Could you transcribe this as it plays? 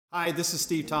Hi, this is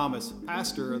Steve Thomas,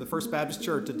 pastor of the First Baptist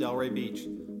Church at Delray Beach.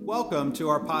 Welcome to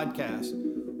our podcast.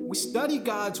 We study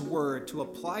God's Word to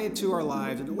apply it to our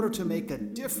lives in order to make a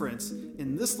difference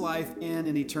in this life and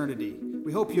in eternity.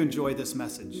 We hope you enjoy this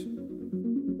message.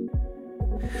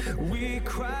 We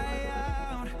cry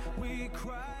out, we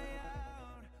cry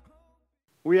out.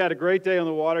 We had a great day on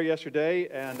the water yesterday,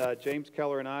 and James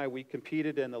Keller and I, we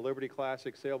competed in the Liberty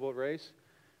Classic sailboat race.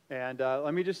 And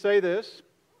let me just say this.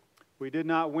 We did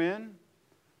not win,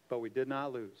 but we did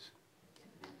not lose.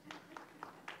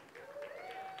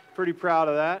 Pretty proud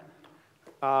of that.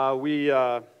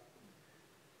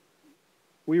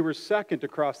 We were second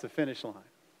across the finish line.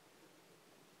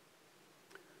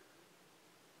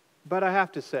 But I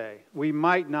have to say, we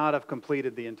might not have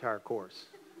completed the entire course.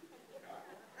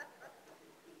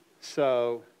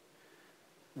 So,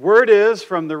 word is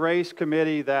from the race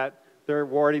committee that they're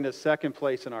awarding us second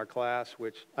place in our class,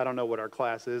 which I don't know what our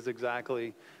class is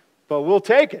exactly, but we'll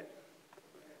take it.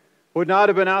 Would not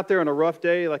have been out there on a rough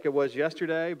day like it was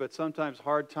yesterday, but sometimes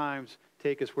hard times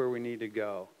take us where we need to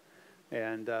go.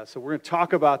 And so we're going to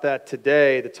talk about that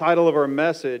today. The title of our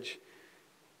message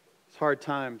is Hard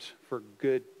Times for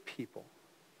Good People.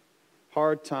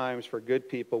 Hard Times for Good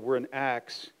People. We're in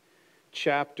Acts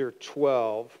chapter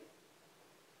 12.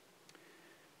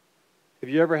 Have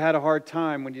you ever had a hard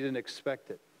time when you didn't expect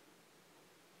it?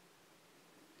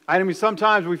 I mean,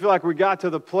 sometimes we feel like we got to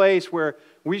the place where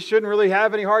we shouldn't really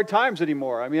have any hard times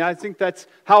anymore. I mean, I think that's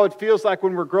how it feels like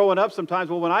when we're growing up sometimes.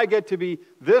 Well, when I get to be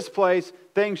this place,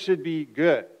 things should be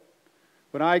good.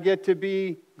 When I get to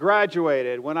be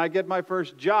graduated, when I get my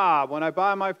first job, when I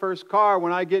buy my first car,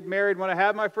 when I get married, when I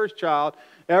have my first child,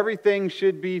 everything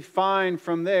should be fine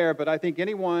from there. But I think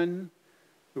anyone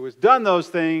who has done those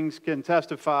things can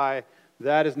testify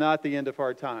that is not the end of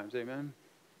hard times. Amen?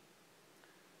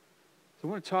 So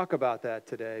I want to talk about that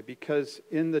today because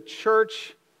in the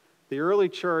church, the early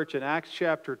church in Acts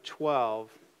chapter 12,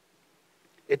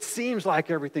 it seems like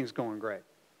everything's going great.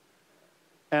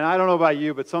 And I don't know about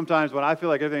you, but sometimes when I feel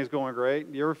like everything's going great,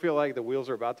 you ever feel like the wheels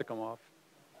are about to come off?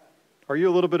 Are you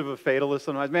a little bit of a fatalist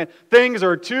sometimes? Man, things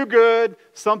are too good.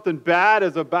 Something bad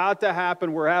is about to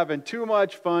happen. We're having too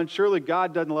much fun. Surely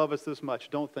God doesn't love us this much.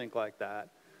 Don't think like that.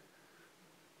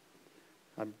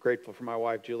 I'm grateful for my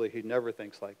wife, Julie, who never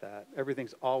thinks like that.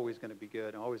 Everything's always going to be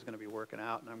good and always going to be working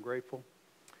out, and I'm grateful.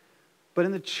 But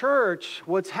in the church,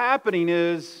 what's happening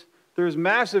is there's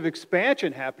massive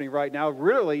expansion happening right now,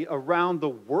 really around the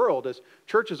world, as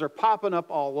churches are popping up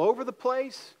all over the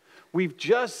place. We've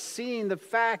just seen the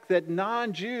fact that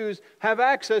non-Jews have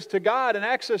access to God and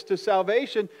access to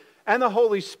salvation, and the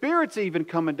Holy Spirit's even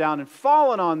coming down and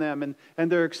falling on them,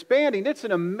 and they're expanding. It's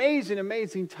an amazing,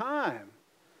 amazing time.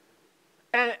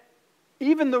 And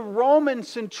even the Roman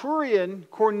centurion,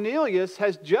 Cornelius,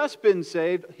 has just been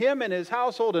saved, him and his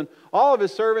household and all of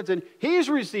his servants, and he's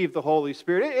received the Holy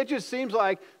Spirit. It just seems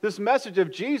like this message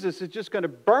of Jesus is just going to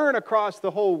burn across the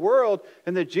whole world,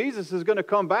 and that Jesus is going to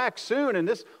come back soon, and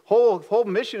this whole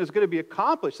mission is going to be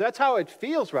accomplished. That's how it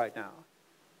feels right now.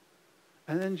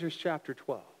 And then there's chapter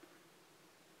 12.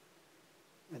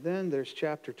 And then there's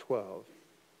chapter 12.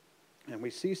 And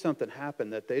we see something happen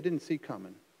that they didn't see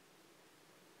coming.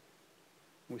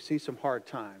 We see some hard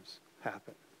times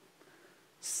happen.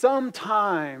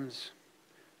 Sometimes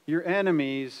your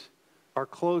enemies are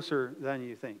closer than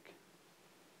you think.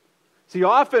 See,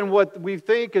 often what we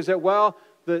think is that, well,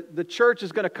 the church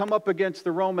is going to come up against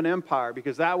the Roman Empire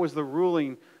because that was the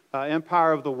ruling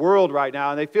empire of the world right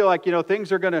now. And they feel like,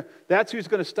 things are going to, that's who's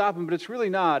going to stop them. But it's really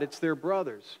not. It's their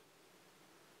brothers.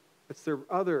 It's their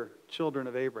other children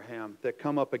of Abraham that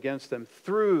come up against them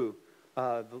through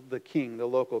the king, the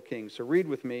local king. So read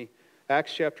with me,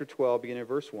 Acts chapter 12, beginning in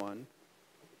verse 1.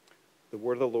 The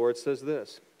word of the Lord says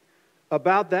this.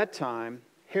 About that time,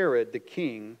 Herod the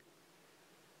king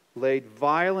laid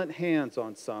violent hands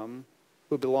on some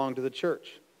who belonged to the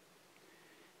church.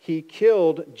 He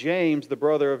killed James, the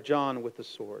brother of John, with the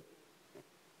sword.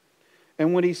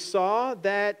 And when he saw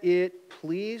that it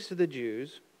pleased the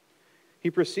Jews,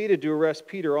 he proceeded to arrest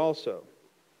Peter also.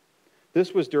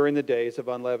 This was during the days of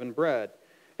unleavened bread.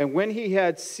 And when he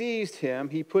had seized him,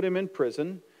 he put him in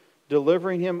prison,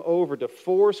 delivering him over to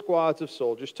 4 squads of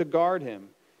soldiers to guard him,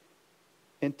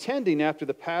 intending after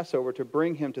the Passover to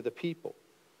bring him to the people.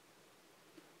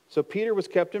 So Peter was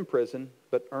kept in prison,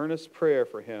 but earnest prayer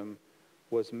for him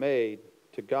was made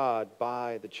to God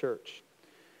by the church.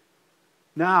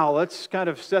 Now, let's kind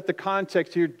of set the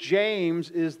context here.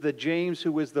 James is the James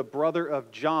who is the brother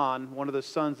of John, one of the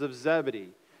sons of Zebedee.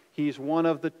 He's one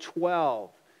of the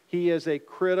 12. He is a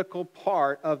critical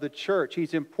part of the church.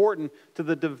 He's important to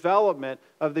the development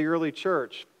of the early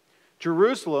church.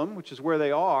 Jerusalem, which is where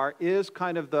they are, is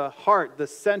kind of the heart, the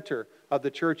center of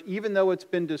the church, even though it's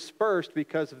been dispersed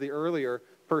because of the earlier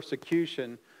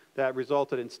persecution that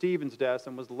resulted in Stephen's death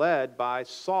and was led by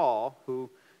Saul,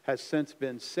 who has since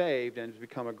been saved and has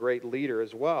become a great leader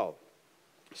as well.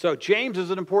 So James is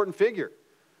an important figure.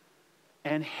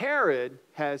 And Herod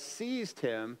has seized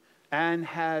him and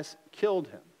has killed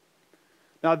him.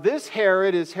 Now this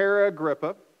Herod is Herod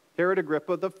Agrippa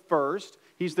the first.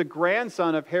 He's the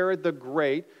grandson of Herod the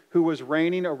Great, who was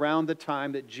reigning around the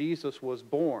time that Jesus was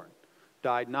born.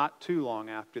 Died not too long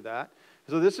after that.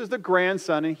 So this is the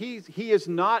grandson, and he is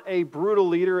not a brutal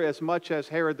leader as much as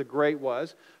Herod the Great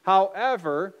was.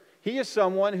 However, he is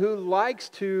someone who likes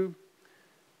to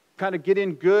kind of get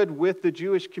in good with the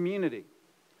Jewish community.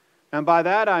 And by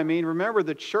that I mean, remember,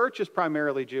 the church is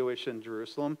primarily Jewish in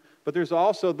Jerusalem, but there's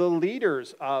also the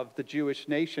leaders of the Jewish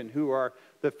nation who are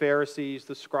the Pharisees,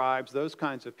 the scribes, those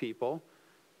kinds of people.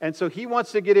 And so he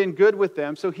wants to get in good with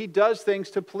them, so he does things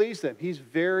to please them. He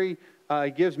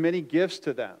gives many gifts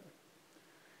to them.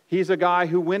 He's a guy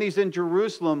who, when he's in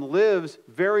Jerusalem, lives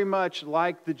very much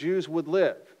like the Jews would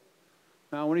live.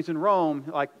 Now, when he's in Rome,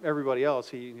 like everybody else,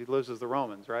 he lives as the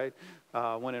Romans, right?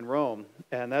 When in Rome.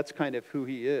 And that's kind of who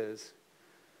he is.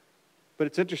 But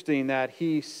it's interesting that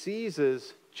he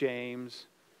seizes James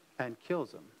and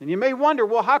kills him. And you may wonder,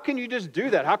 well, how can you just do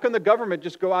that? How can the government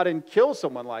just go out and kill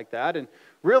someone like that? And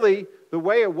really, the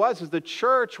way it was is the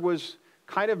church was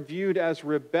kind of viewed as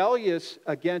rebellious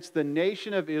against the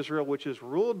nation of Israel, which is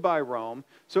ruled by Rome.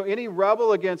 So any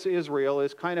rebel against Israel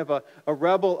is kind of a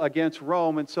rebel against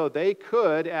Rome. And so they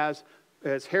could, as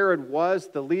Herod was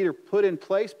the leader put in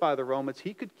place by the Romans,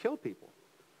 he could kill people.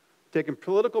 Take a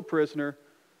political prisoner,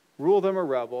 rule them a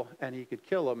rebel, and he could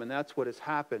kill them. And that's what has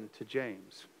happened to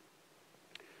James.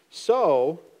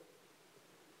 So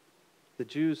the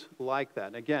Jews like that.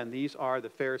 And again, these are the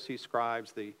Pharisee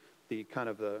scribes, the kind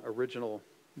of the original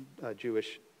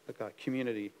Jewish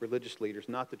community, religious leaders,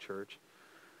 not the church.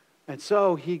 And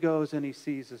so he goes and he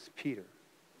seizes Peter.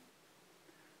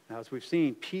 Now, as we've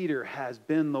seen, Peter has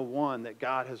been the one that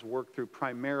God has worked through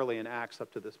primarily in Acts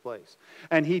up to this place.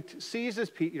 And he seizes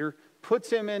Peter, puts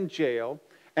him in jail,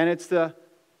 and it's the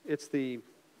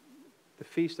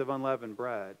Feast of Unleavened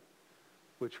Bread,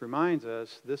 which reminds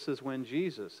us this is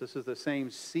the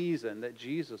same season that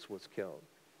Jesus was killed.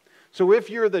 So if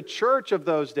you're the church of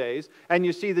those days and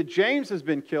you see that James has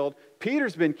been killed,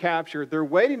 Peter's been captured, they're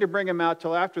waiting to bring him out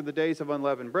till after the days of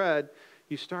unleavened bread,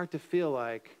 you start to feel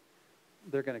like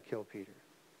they're going to kill Peter.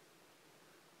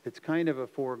 It's kind of a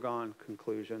foregone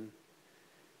conclusion.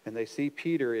 And they see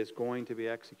Peter is going to be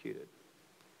executed.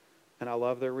 And I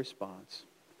love their response.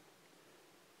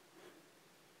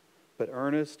 But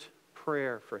earnest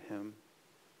prayer for him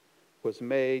was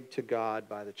made to God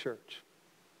by the church.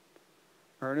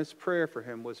 Earnest prayer for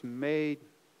him was made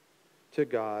to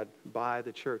God by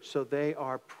the church. So they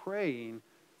are praying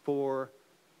for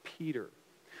Peter.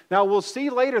 Now, we'll see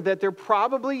later that they're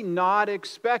probably not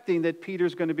expecting that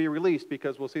Peter's going to be released,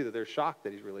 because we'll see that they're shocked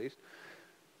that he's released.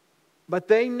 But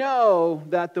they know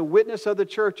that the witness of the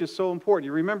church is so important.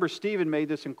 You remember Stephen made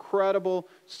this incredible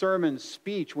sermon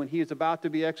speech when he is about to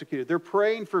be executed. They're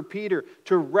praying for Peter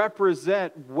to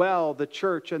represent well the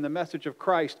church and the message of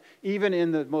Christ, even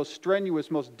in the most strenuous,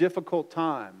 most difficult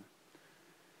time.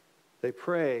 They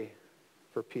pray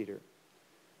for Peter.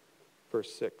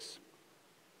 Verse 6.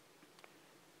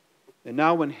 And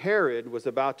now when Herod was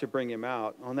about to bring him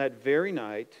out, on that very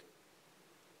night,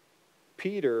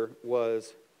 Peter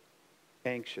was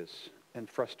anxious and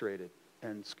frustrated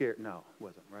and scared. No, it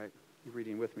wasn't, right? You're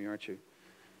reading with me, aren't you?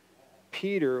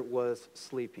 Peter was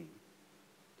sleeping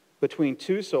between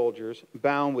two soldiers,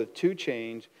 bound with two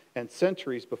chains, and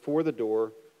sentries before the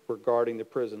door were guarding the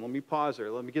prison. Let me pause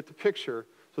there. Let me get the picture.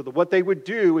 So what they would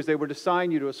do is they would assign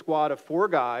you to a squad of 4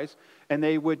 guys, and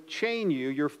they would chain you,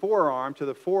 your forearm, to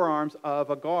the forearms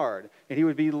of a guard. And he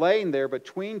would be laying there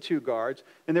between 2 guards,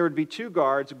 and there would be 2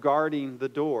 guards guarding the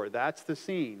door. That's the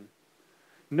scene.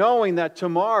 Knowing that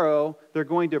tomorrow they're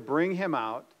going to bring him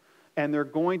out, and they're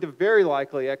going to very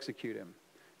likely execute him.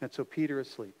 And so Peter is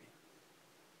sleeping.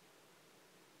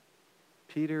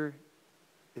 Peter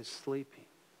is sleeping.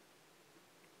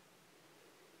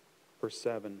 Verse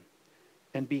 7.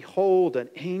 And behold, an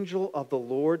angel of the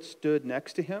Lord stood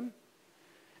next to him,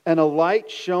 and a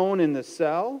light shone in the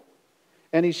cell.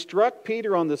 And he struck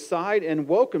Peter on the side and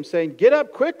woke him, saying, "Get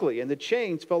up quickly." And the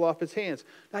chains fell off his hands.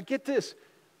 Now get this.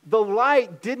 The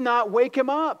light did not wake him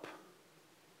up.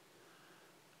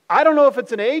 I don't know if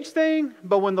it's an age thing,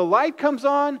 but when the light comes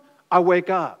on, I wake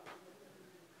up.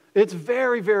 It's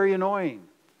very, very annoying.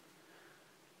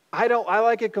 I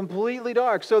like it completely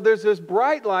dark. So there's this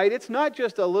bright light. It's not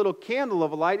just a little candle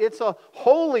of a light. It's a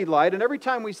holy light. And every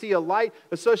time we see a light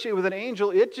associated with an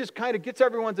angel, it just kind of gets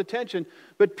everyone's attention.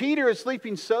 But Peter is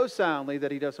sleeping so soundly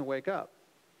that he doesn't wake up.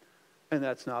 And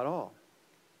that's not all.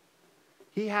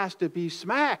 He has to be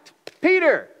smacked.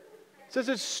 Peter! It says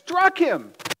it struck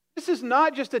him. This is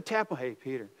not just a tap. Hey,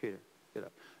 Peter, get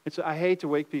up. And so I hate to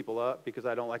wake people up because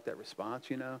I don't like that response,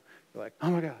 you know. You're like, oh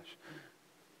my gosh.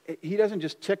 He doesn't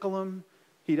just tickle him.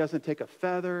 He doesn't take a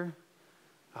feather.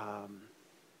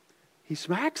 He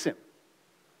smacks him.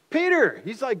 Peter!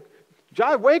 He's like,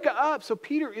 John, wake up. So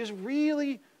Peter is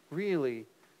really, really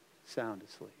sound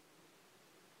asleep.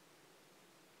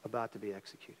 About to be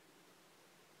executed.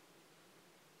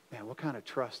 Man, what kind of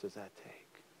trust does that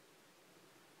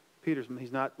take?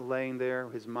 He's not laying there,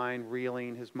 his mind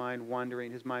reeling, his mind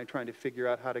wondering, his mind trying to figure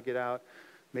out how to get out.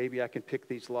 Maybe I can pick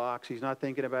these locks. He's not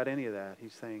thinking about any of that.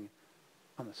 He's saying,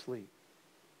 I'm asleep.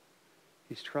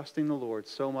 He's trusting the Lord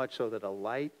so much so that a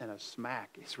light and a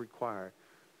smack is required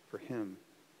for him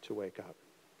to wake up.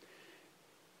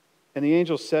 And the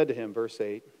angel said to him, verse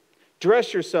 8,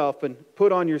 dress yourself and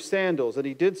put on your sandals. And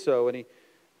he did so, and he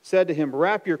said to him,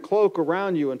 wrap your cloak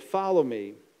around you and follow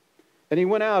me. And he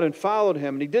went out and followed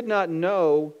him, and he did not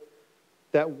know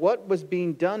that what was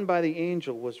being done by the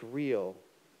angel was real,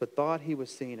 but thought he was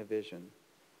seeing a vision.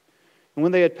 And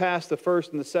when they had passed the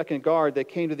first and the second guard, they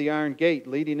came to the iron gate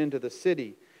leading into the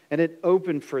city, and it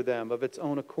opened for them of its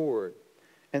own accord.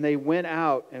 And they went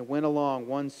out and went along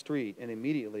one street, and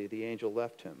immediately the angel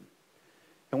left him.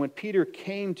 And when Peter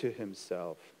came to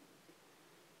himself,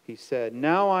 he said,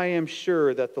 now I am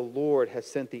sure that the Lord has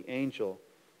sent the angel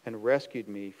and rescued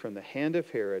me from the hand of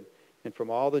Herod and from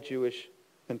what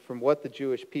the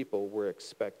Jewish people were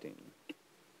expecting.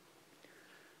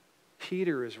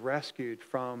 Peter is rescued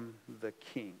from the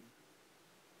king.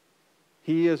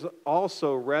 He is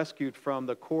also rescued from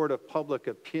the court of public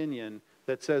opinion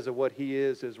that says that what he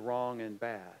is wrong and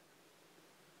bad.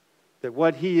 That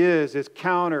what he is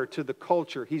counter to the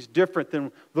culture. He's different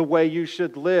than the way you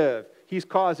should live. He's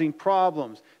causing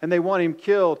problems, and they want him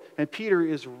killed. And Peter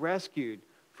is rescued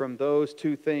from those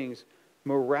two things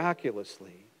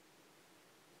miraculously.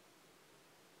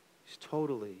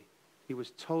 He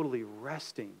was totally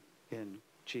resting in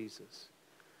Jesus.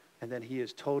 And then he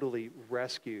is totally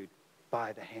rescued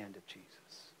by the hand of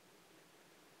Jesus.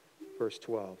 Verse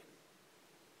 12.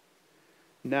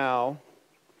 Now,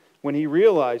 when he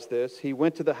realized this, he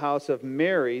went to the house of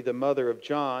Mary, the mother of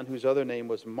John, whose other name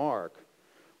was Mark,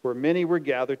 where many were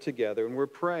gathered together and were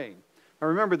praying. Now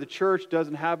remember, the church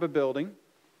doesn't have a building.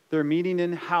 They're meeting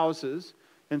in houses.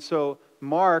 And so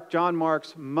John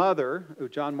Mark's mother, who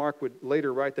John Mark would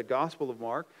later write the Gospel of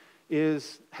Mark,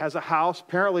 has a house,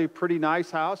 apparently a pretty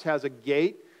nice house, has a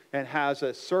gate, and has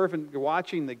a servant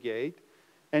watching the gate.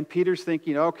 And Peter's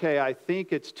thinking, okay, I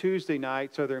think it's Tuesday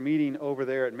night, so they're meeting over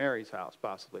there at Mary's house,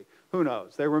 possibly. Who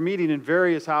knows? They were meeting in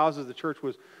various houses. The church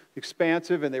was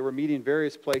expansive, and they were meeting in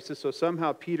various places, so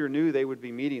somehow Peter knew they would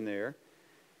be meeting there.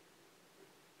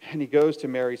 And he goes to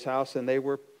Mary's house, and they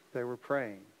were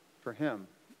praying for him,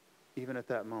 even at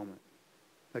that moment.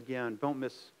 Again,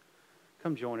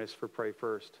 come join us for Pray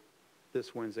First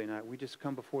this Wednesday night. We just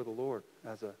come before the Lord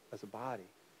as a body,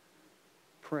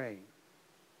 praying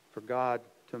for God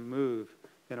to move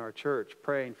in our church,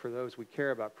 praying for those we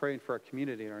care about, praying for our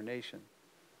community and our nation.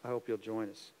 I hope you'll join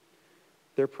us.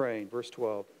 They're praying, verse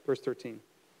 13.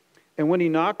 And when he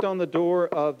knocked on the door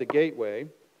of the gateway,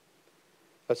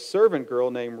 a servant girl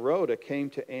named Rhoda came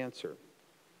to answer.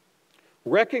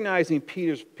 Recognizing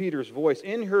Peter's voice,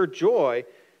 in her joy,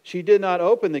 she did not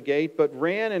open the gate, but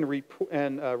ran and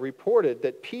reported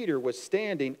that Peter was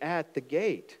standing at the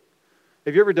gate.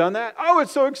 Have you ever done that? Oh,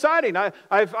 it's so exciting.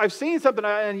 I've seen something,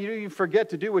 and you forget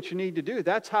to do what you need to do.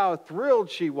 That's how thrilled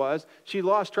she was. She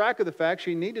lost track of the fact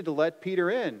she needed to let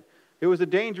Peter in. It was a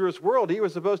dangerous world. He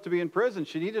was supposed to be in prison.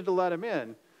 She needed to let him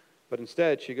in. But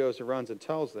instead, she goes and runs and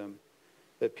tells them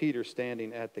that Peter's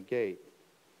standing at the gate.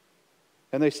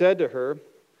 And they said to her,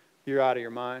 you're out of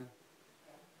your mind.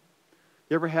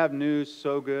 You ever have news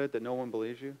so good that no one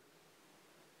believes you?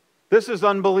 This is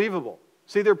unbelievable.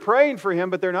 See, they're praying for him,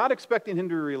 but they're not expecting him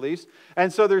to be released.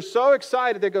 And so they're so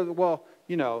excited, they go, well,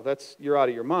 you're out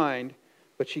of your mind.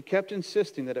 But she kept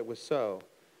insisting that it was so.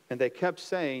 And they kept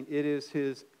saying, it is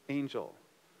his angel.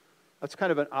 That's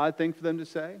kind of an odd thing for them to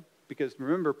say, because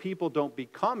remember, people don't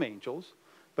become angels.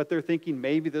 But they're thinking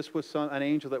maybe this was an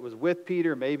angel that was with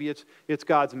Peter. Maybe it's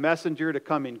God's messenger to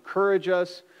come encourage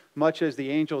us, much as the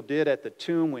angel did at the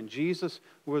tomb when Jesus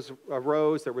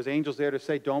arose. There was angels there to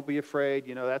say, don't be afraid.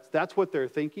 That's what they're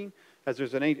thinking. As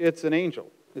it's an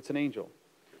angel. It's an angel.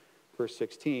 verse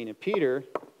 16. And Peter,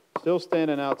 still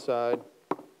standing outside,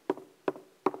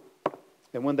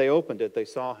 and when they opened it, they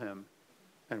saw him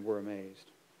and were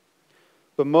amazed.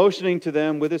 But motioning to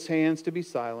them with his hands to be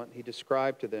silent, he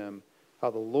described to them how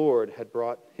the Lord had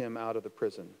brought him out of the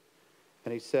prison.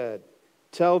 And he said,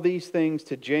 "Tell these things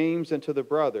to James and to the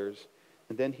brothers."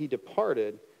 And then he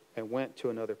departed and went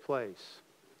to another place.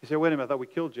 You say, wait a minute, I thought we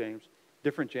killed James.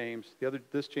 Different James.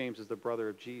 This James is the brother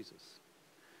of Jesus.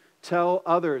 Tell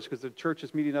others, because the church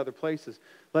is meeting in other places.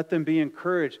 Let them be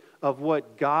encouraged of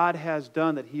what God has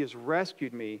done, that he has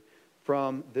rescued me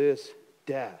from this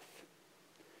death.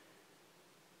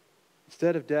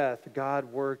 Instead of death, God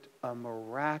worked a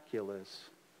miraculous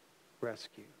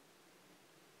rescue.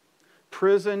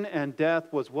 Prison and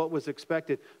death was what was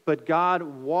expected, but God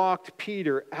walked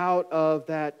Peter out of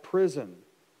that prison.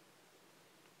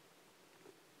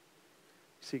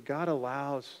 See, God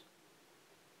allows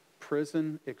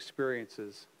prison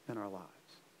experiences in our lives.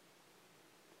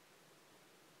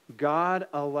 God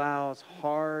allows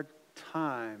hard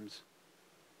times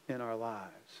in our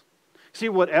lives. See,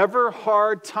 whatever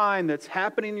hard time that's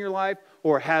happening in your life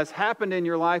or has happened in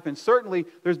your life, and certainly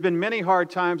there's been many hard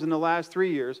times in the last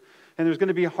 3 years, and there's going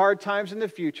to be hard times in the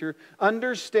future,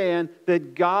 understand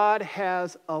that God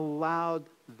has allowed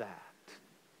that.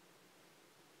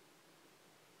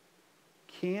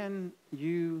 Can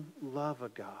you love a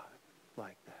God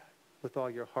like that with all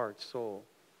your heart, soul,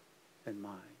 and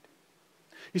mind?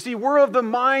 You see, we're of the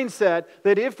mindset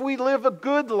that if we live a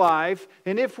good life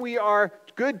and if we are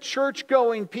good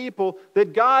church-going people,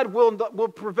 that God will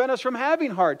prevent us from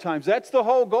having hard times. That's the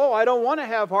whole goal. I don't want to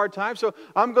have hard times, so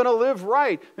I'm going to live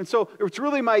right. And so it's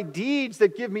really my deeds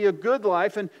that give me a good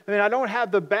life, and I don't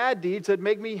have the bad deeds that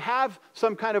make me have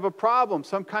some kind of a problem,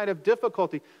 some kind of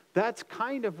difficulty. That's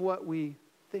kind of what we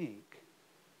think.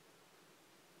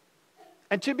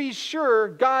 And to be sure,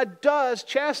 God does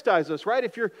chastise us, right?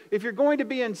 If you're going to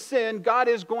be in sin, God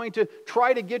is going to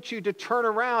try to get you to turn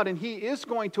around, and he is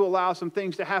going to allow some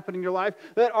things to happen in your life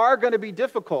that are going to be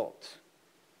difficult.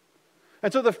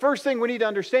 And so the first thing we need to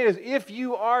understand is if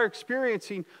you are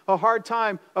experiencing a hard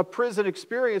time, a prison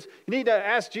experience, you need to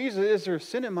ask Jesus, is there a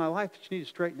sin in my life that you need to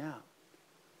straighten out?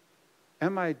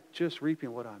 Am I just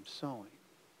reaping what I'm sowing?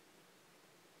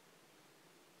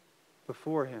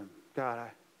 Before him,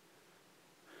 God,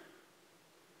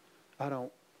 I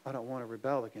don't want to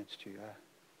rebel against you.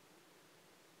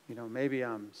 Maybe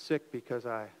I'm sick because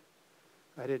I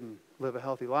didn't live a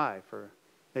healthy life, or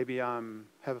maybe I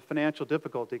have a financial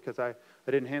difficulty because I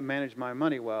didn't manage my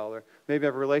money well, or maybe I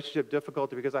have a relationship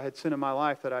difficulty because I had sin in my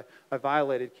life that I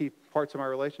violated key parts of my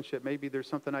relationship. Maybe there's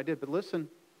something I did. But listen,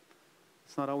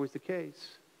 it's not always the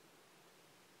case.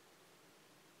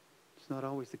 It's not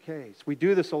always the case. We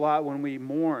do this a lot when we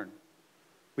mourn.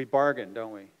 We bargain,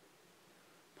 don't we?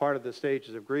 Part of the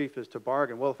stages of grief is to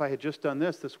bargain. Well, if I had just done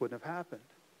this, this wouldn't have happened.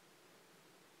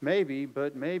 Maybe,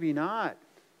 but maybe not.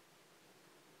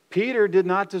 Peter did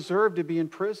not deserve to be in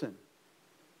prison.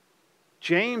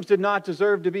 James did not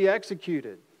deserve to be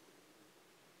executed.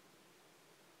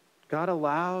 God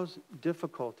allows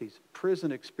difficulties,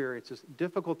 prison experiences,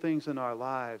 difficult things in our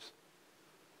lives,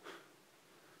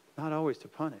 not always to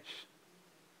punish,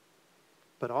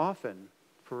 but often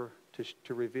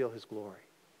to reveal his glory.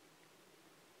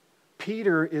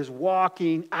 Peter is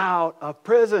walking out of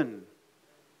prison.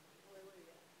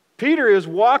 Peter is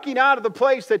walking out of the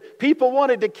place that people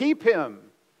wanted to keep him.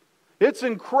 It's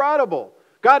incredible.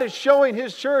 God is showing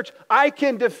his church, I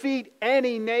can defeat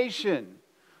any nation.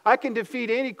 I can defeat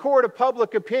any court of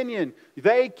public opinion.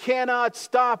 They cannot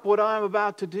stop what I'm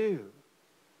about to do.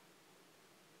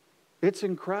 It's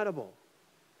incredible.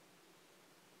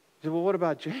 You say, well, what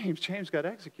about James? James got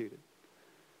executed.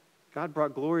 God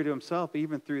brought glory to himself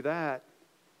even through that.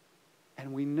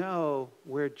 And we know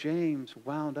where James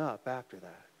wound up after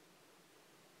that.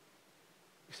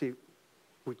 You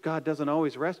see, God doesn't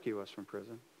always rescue us from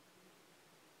prison.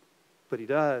 But he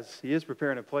does. He is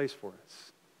preparing a place for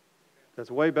us.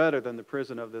 That's way better than the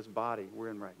prison of this body we're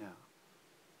in right now.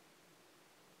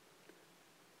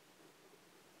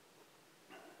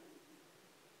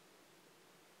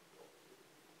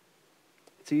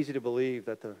 It's easy to believe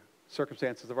that the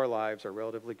circumstances of our lives are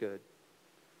relatively good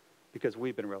because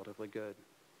we've been relatively good.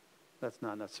 That's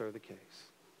not necessarily the case.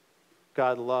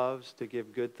 God loves to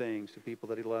give good things to people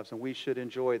that he loves, and we should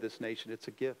enjoy this nation. It's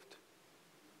a gift.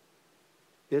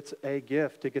 It's a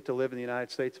gift to get to live in the United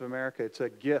States of America. It's a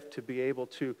gift to be able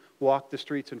to walk the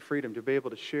streets in freedom, to be able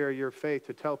to share your faith,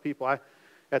 to tell people.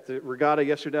 At the regatta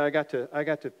yesterday, I got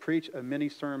to preach a mini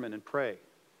sermon and pray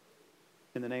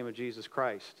in the name of Jesus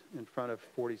Christ in front of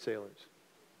 40 sailors.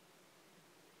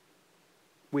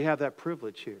 We have that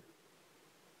privilege here.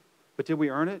 But did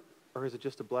we earn it? Or is it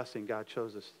just a blessing God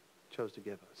chose to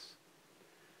give us?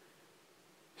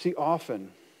 See,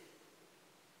 often,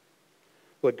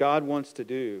 what God wants to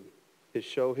do is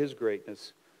show His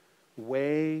greatness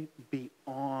way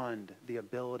beyond the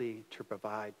ability to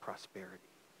provide prosperity.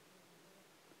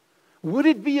 Would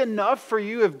it be enough for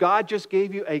you if God just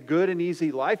gave you a good and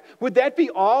easy life? Would that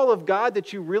be all of God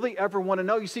that you really ever want to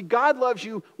know? You see, God loves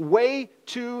you way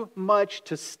too much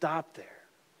to stop there.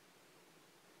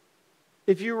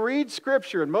 If you read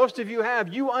Scripture, and most of you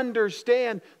have, you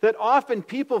understand that often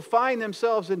people find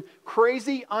themselves in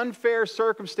crazy, unfair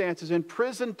circumstances, in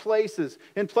prison places,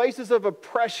 in places of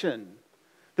oppression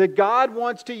that God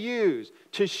wants to use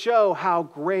to show how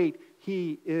great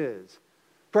He is.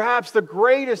 Perhaps the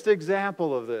greatest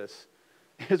example of this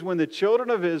is when the children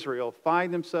of Israel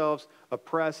find themselves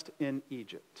oppressed in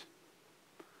Egypt.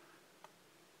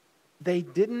 They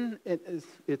didn't,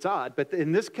 it's odd, but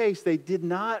in this case, they did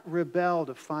not rebel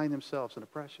to find themselves in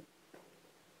oppression.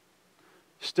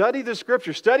 Study the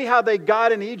Scripture. Study how they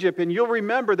got in Egypt, and you'll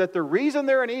remember that the reason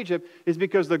they're in Egypt is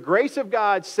because the grace of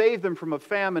God saved them from a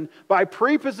famine by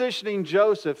prepositioning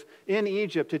Joseph in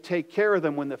Egypt to take care of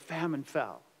them when the famine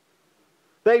fell.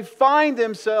 They find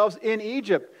themselves in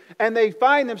Egypt, and they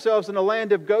find themselves in the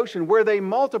land of Goshen, where they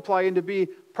multiply into be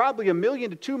probably 1 million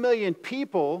to 2 million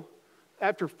people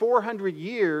after 400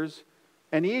 years,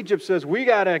 and Egypt says, we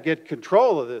got to get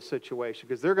control of this situation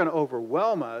because they're going to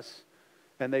overwhelm us,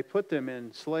 and they put them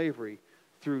in slavery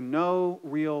through no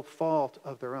real fault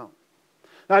of their own.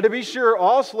 Now, to be sure,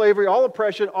 all slavery, all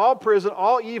oppression, all prison,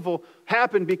 all evil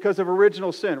happened because of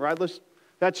original sin, right?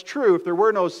 That's true. If there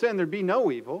were no sin, there'd be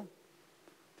no evil.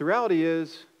 The reality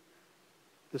is,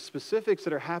 the specifics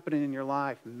that are happening in your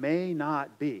life may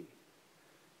not be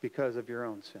because of your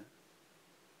own sin.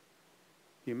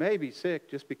 You may be sick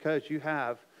just because you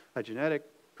have a genetic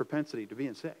propensity to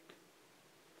being sick.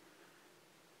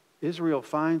 Israel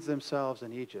finds themselves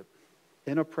in Egypt,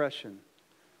 in oppression,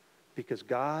 because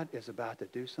God is about to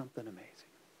do something amazing.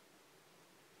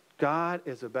 God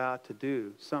is about to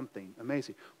do something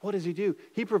amazing. What does He do?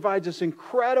 He provides this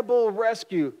incredible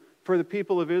rescue for the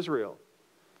people of Israel.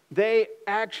 They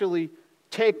actually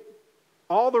take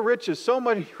all the riches, so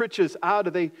many riches out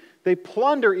of they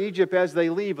plunder Egypt as they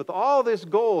leave with all this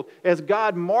gold as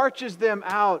God marches them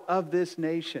out of this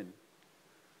nation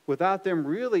without them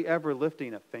really ever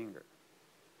lifting a finger.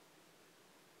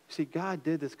 See, God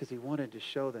did this because He wanted to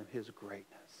show them His greatness.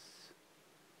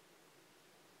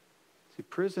 See,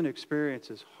 prison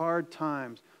experiences, hard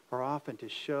times, are often to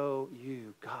show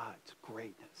you God's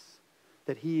greatness.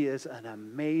 That He is an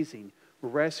amazing,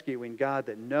 rescuing God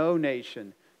that no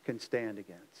nation can stand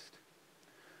against.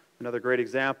 Another great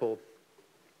example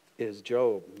is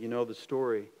Job. You know the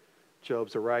story.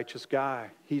 Job's a righteous guy.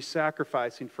 He's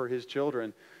sacrificing for his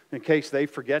children in case they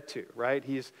forget to, right?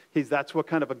 That's what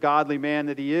kind of a godly man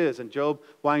that he is. And Job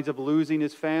winds up losing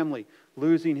his family,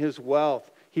 losing his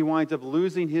wealth. He winds up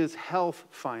losing his health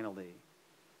finally.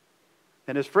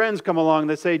 And his friends come along and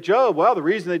they say, Job, well, the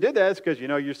reason they did that is because you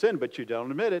know your sin, but you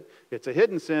don't admit it. It's a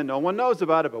hidden sin. No one knows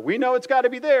about it, but we know it's got to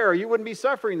be there or you wouldn't be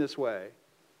suffering this way.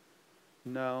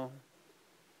 No,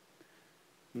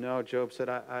 Job said,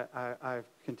 I've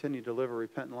continued to live a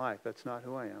repentant life. That's not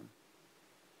who I am.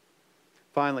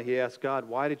 Finally, he asked God,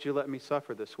 why did you let me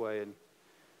suffer this way? And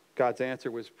God's answer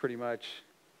was pretty much,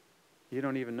 you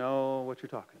don't even know what you're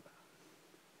talking about.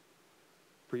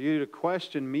 For you to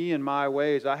question me and my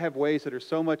ways, I have ways that are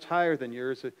so much higher than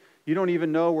yours that you don't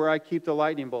even know where I keep the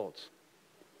lightning bolts.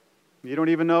 You don't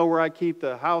even know where I keep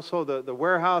the household, the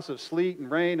warehouse of sleet and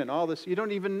rain and all this. You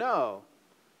don't even know.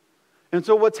 And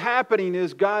so what's happening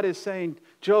is God is saying,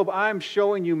 Job, I'm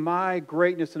showing you my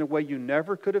greatness in a way you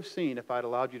never could have seen if I'd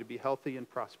allowed you to be healthy and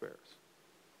prosperous.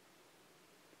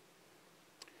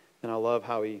 And I love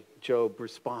how Job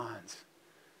responds.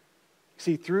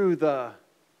 See, through the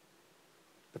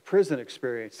prison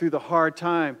experience, through the hard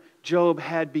time, Job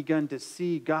had begun to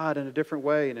see God in a different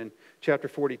way. And in chapter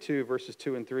 42, verses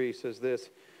 2 and 3 says this.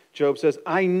 Job says,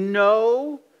 I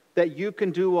know that you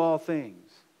can do all things.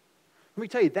 Let me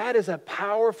tell you, that is a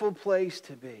powerful place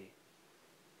to be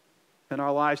in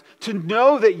our lives. To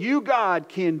know that you, God,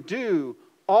 can do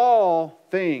all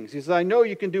things. He says, I know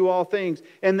you can do all things,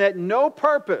 and that no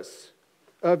purpose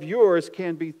of yours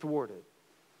can be thwarted.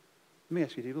 Let me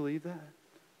ask you, do you believe that?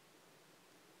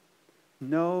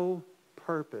 No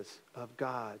purpose of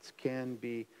God's can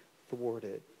be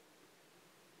thwarted.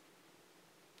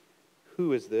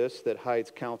 Who is this that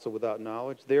hides counsel without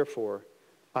knowledge? Therefore,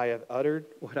 I have uttered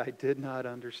what I did not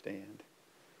understand.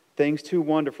 Things too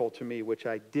wonderful to me, which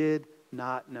I did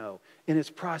not know. In his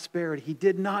prosperity, he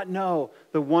did not know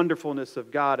the wonderfulness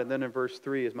of God. And then in verse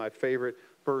 3 is my favorite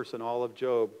verse in all of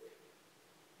Job.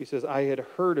 He says, I had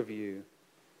heard of you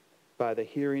by the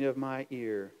hearing of my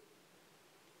ear,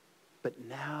 but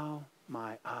now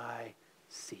my eye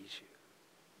sees you.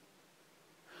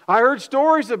 I heard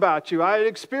stories about you. I had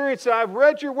experienced it. I've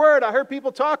read your word. I heard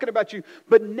people talking about you.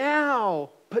 But now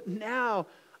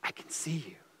I can see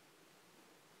you.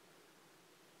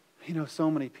 You know,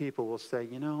 so many people will say,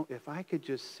 you know, if I could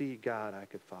just see God, I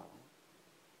could follow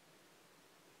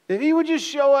him. If he would just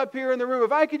show up here in the room,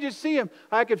 if I could just see him,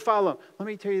 I could follow him. Let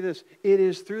me tell you this. It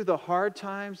is through the hard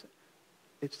times,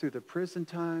 it's through the prison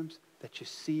times that you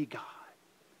see God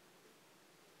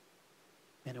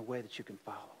in a way that you can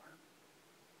follow him.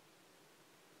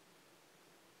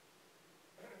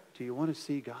 Do you want to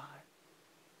see God?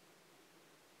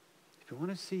 If you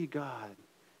want to see God,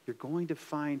 you're going to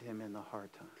find him in the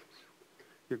hard times.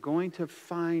 You're going to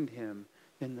find him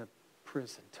in the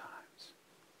prison times.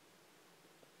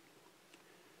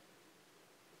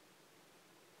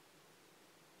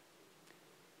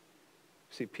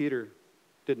 See, Peter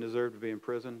didn't deserve to be in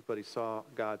prison, but he saw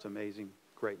God's amazing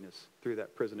greatness through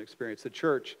that prison experience. The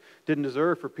church didn't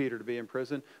deserve for Peter to be in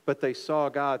prison, but they saw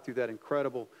God through that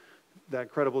incredible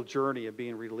journey of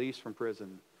being released from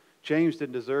prison. James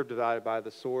didn't deserve to die by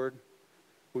the sword.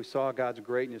 We saw God's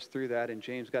greatness through that, and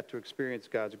James got to experience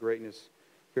God's greatness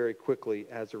very quickly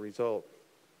as a result.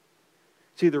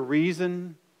 See, the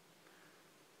reason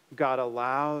God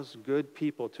allows good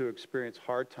people to experience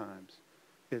hard times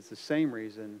is the same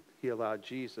reason he allowed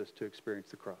Jesus to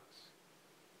experience the cross.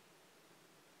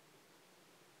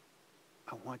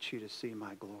 I want you to see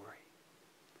my glory.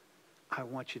 I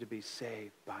want you to be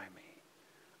saved by me.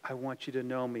 I want you to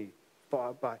know me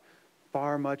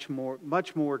far much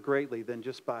more greatly than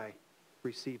just by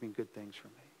receiving good things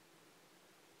from me.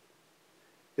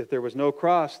 If there was no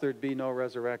cross, there'd be no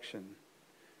resurrection.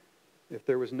 If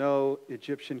there was no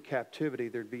Egyptian captivity,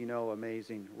 there'd be no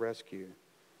amazing rescue.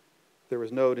 If there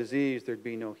was no disease, there'd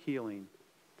be no healing.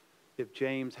 If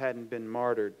James hadn't been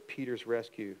martyred, Peter's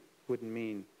rescue wouldn't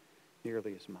mean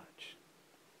nearly as much.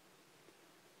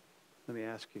 Let me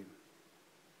ask you,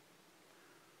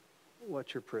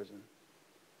 what's your prison?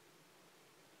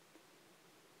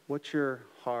 What's your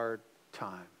hard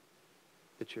time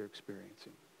that you're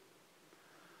experiencing?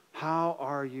 How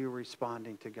are you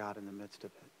responding to God in the midst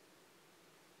of it?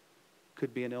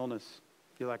 Could be an illness.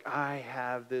 You're like, I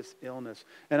have this illness,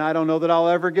 and I don't know that I'll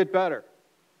ever get better.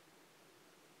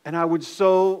 And I would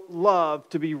so love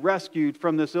to be rescued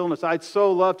from this illness. I'd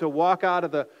so love to walk out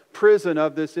of the prison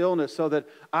of this illness so that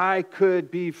I could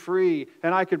be free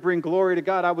and I could bring glory to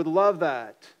God. I would love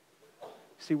that.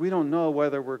 See, we don't know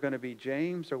whether we're going to be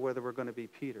James or whether we're going to be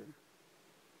Peter.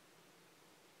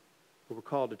 But we're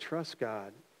called to trust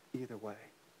God either way.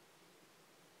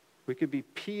 We could be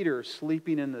Peter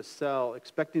sleeping in the cell,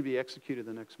 expecting to be executed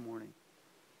the next morning.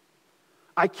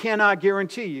 I cannot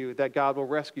guarantee you that God will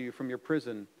rescue you from your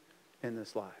prison in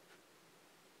this life.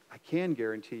 I can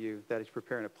guarantee you that he's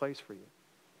preparing a place for you.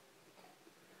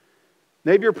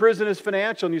 Maybe your prison is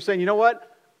financial and you're saying, you know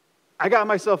what? I got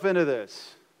myself into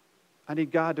this. I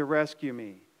need God to rescue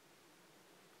me.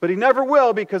 But he never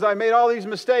will because I made all these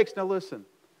mistakes. Now listen,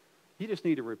 you just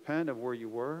need to repent of where you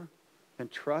were and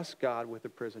trust God with the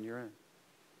prison you're in.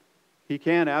 He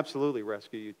can absolutely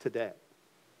rescue you today.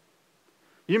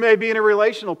 You may be in a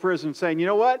relational prison saying, you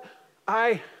know what?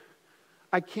 I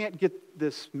can't get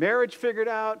this marriage figured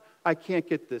out. I can't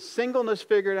get this singleness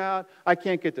figured out. I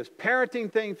can't get this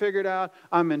parenting thing figured out.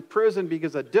 I'm in prison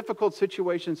because of difficult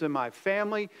situations in my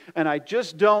family, and I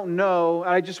just don't know.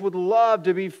 I just would love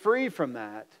to be free from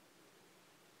that.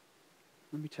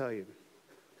 Let me tell you,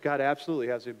 God absolutely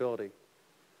has the ability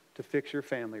to fix your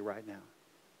family right now.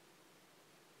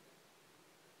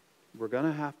 We're going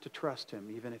to have to trust him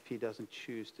even if he doesn't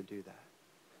choose to do that.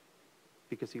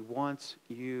 Because he wants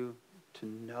you to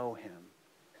know him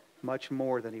much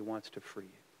more than he wants to free you.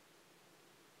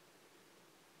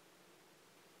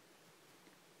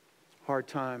 Hard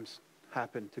times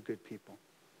happen to good people.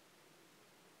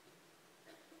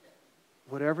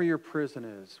 Whatever your prison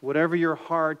is, whatever your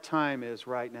hard time is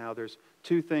right now, there's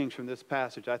two things from this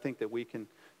passage I think that we can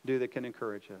do that can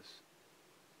encourage us.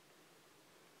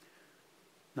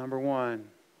 Number one,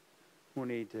 we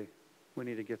need to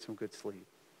get some good sleep.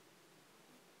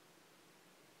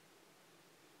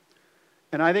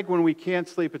 And I think when we can't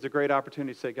sleep, it's a great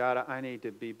opportunity to say, God, I need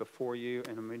to be before you,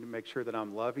 and I need to make sure that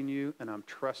I'm loving you and I'm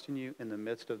trusting you in the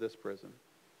midst of this prison.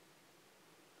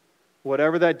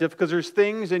 Whatever that because there's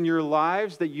things in your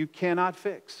lives that you cannot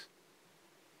fix.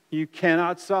 You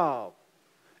cannot solve.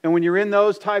 And when you're in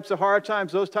those types of hard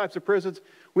times, those types of prisons,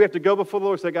 we have to go before the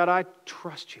Lord and say, God, I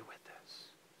trust you with this.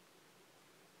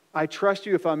 I trust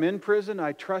you if I'm in prison.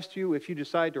 I trust you if you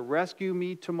decide to rescue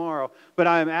me tomorrow. But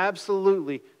I am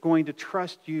absolutely going to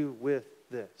trust you with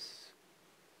this.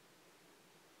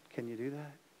 Can you do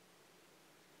that?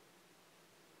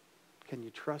 Can you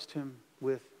trust him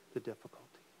with the difficulty?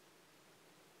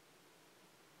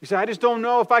 You say, I just don't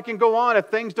know if I can go on if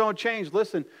things don't change.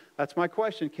 Listen, that's my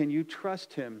question. Can you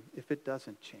trust him if it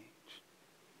doesn't change?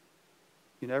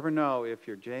 You never know if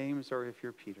you're James or if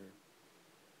you're Peter.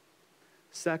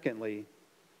 Secondly,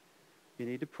 you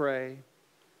need to pray,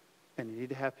 and you need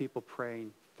to have people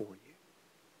praying for you.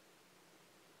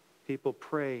 People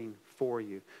praying for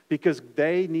you. Because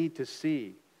they need to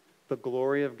see the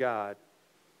glory of God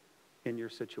in your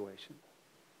situation.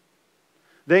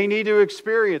 They need to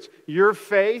experience your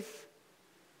faith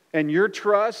and your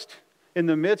trust in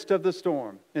the midst of the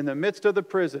storm, in the midst of the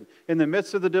prison, in the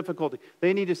midst of the difficulty.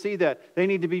 They need to see that. They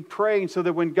need to be praying so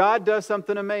that when God does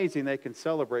something amazing, they can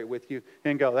celebrate with you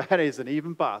and go, that isn't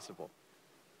even possible.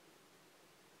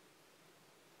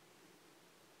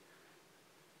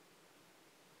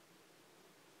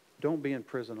 Don't be in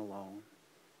prison alone.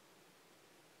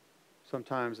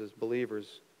 Sometimes as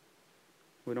believers,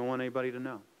 we don't want anybody to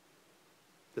know.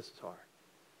 This is hard.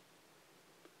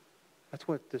 That's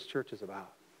what this church is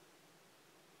about.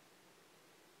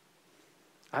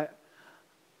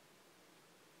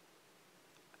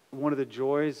 One of the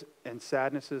joys and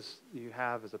sadnesses you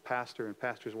have as a pastor and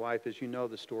pastor's wife is you know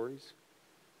the stories.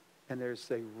 And there's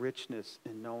a richness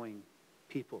in knowing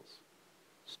people's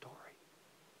story.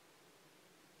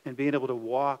 And being able to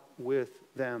walk with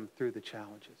them through the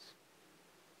challenges.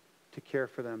 To care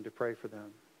for them, to pray for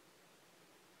them.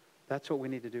 That's what we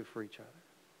need to do for each other.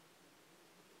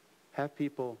 Have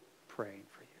people praying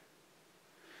for you.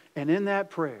 And in that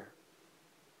prayer,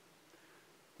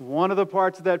 one of the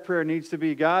parts of that prayer needs to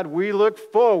be, God, we look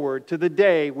forward to the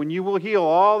day when you will heal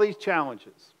all these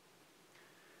challenges.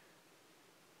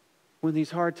 When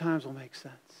these hard times will make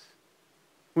sense.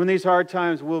 When these hard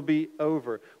times will be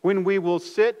over. When we will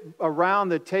sit around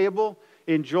the table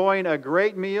enjoying a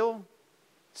great meal,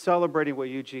 celebrating what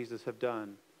you, Jesus, have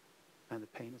done, and the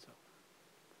pain is over.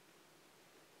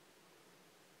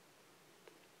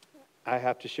 I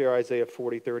have to share Isaiah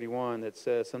 40:31 that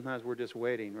says sometimes we're just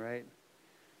waiting, right?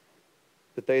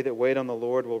 But they that wait on the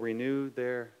Lord will renew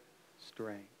their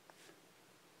strength.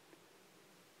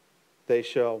 They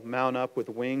shall mount up with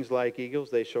wings like eagles.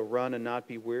 They shall run and not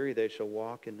be weary. They shall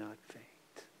walk and not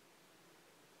faint.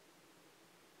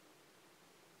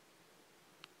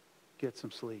 Get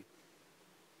some sleep.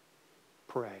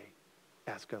 Pray.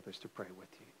 Ask others to pray with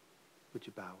you. Would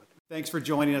you bow with me? Thanks for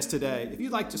joining us today. If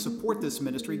you'd like to support this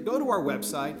ministry, go to our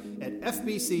website at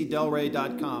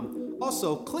fbcdelray.com.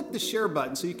 Also, click the share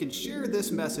button so you can share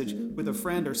this message with a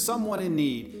friend or someone in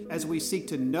need as we seek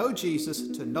to know Jesus,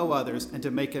 to know others, and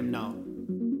to make him known.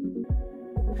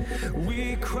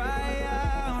 We cry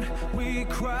out, we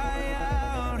cry out.